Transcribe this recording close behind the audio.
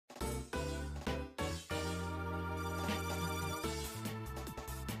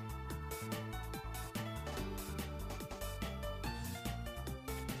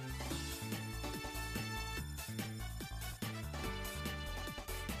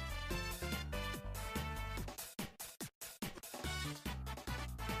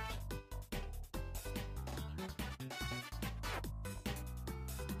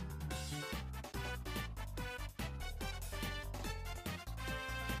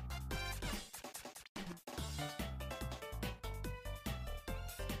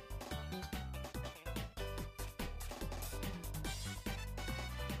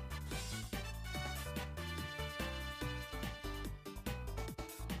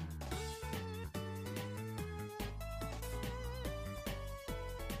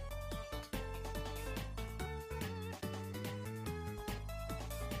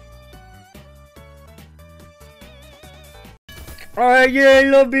Alright, yeah, I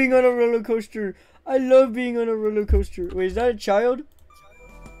love being on a roller coaster. I love being on a roller coaster. Wait, is that a child?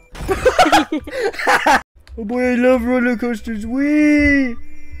 Oh boy, I love roller coasters. Wee!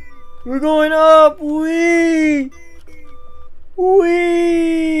 We're going up. Wee!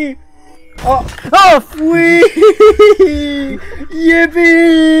 Wee! Oh, off! Wee!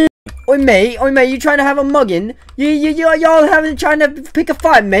 Yippee! Oi mate, you trying to have a muggin? Y'all having trying to pick a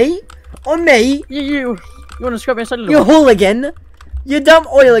fight, mate? Oi mate! You wanna scrap me inside a You little? hooligan! You dumb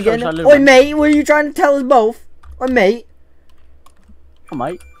hooligan! Oi mate, what are you trying to tell us both? Oi mate! Oh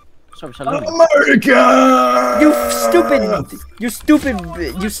mate. Sorry, sorry. America! You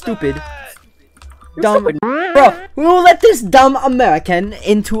stupid. Dumb. Bro, we will let this dumb American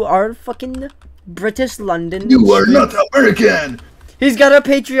into our fucking British London. You are not American! He's got a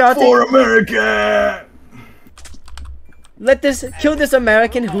patriotic. For America! Kill this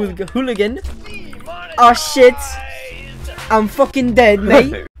American hooligan. Oh shit. I'm fucking dead,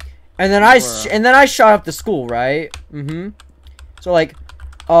 mate. And then I shot up the school, right? So like,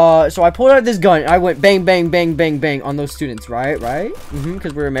 so I pulled out this gun and I went bang, bang, bang, bang, bang on those students, right?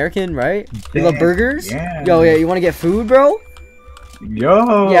 Because we're American, right? We love burgers. Yeah. Yo, yeah, you want to get food, bro?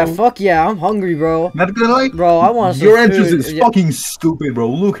 Yo. Yeah, fuck yeah, I'm hungry, bro. Not gonna lie. Bro, I want some Your food. entrance is fucking stupid, bro.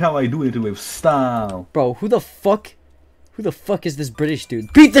 Look how I do it with style. Bro, who the fuck is this British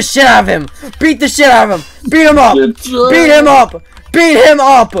dude? Beat the shit out of him! Beat the shit out of him! Beat him up! Beat him up! Beat him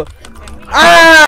up! Ah!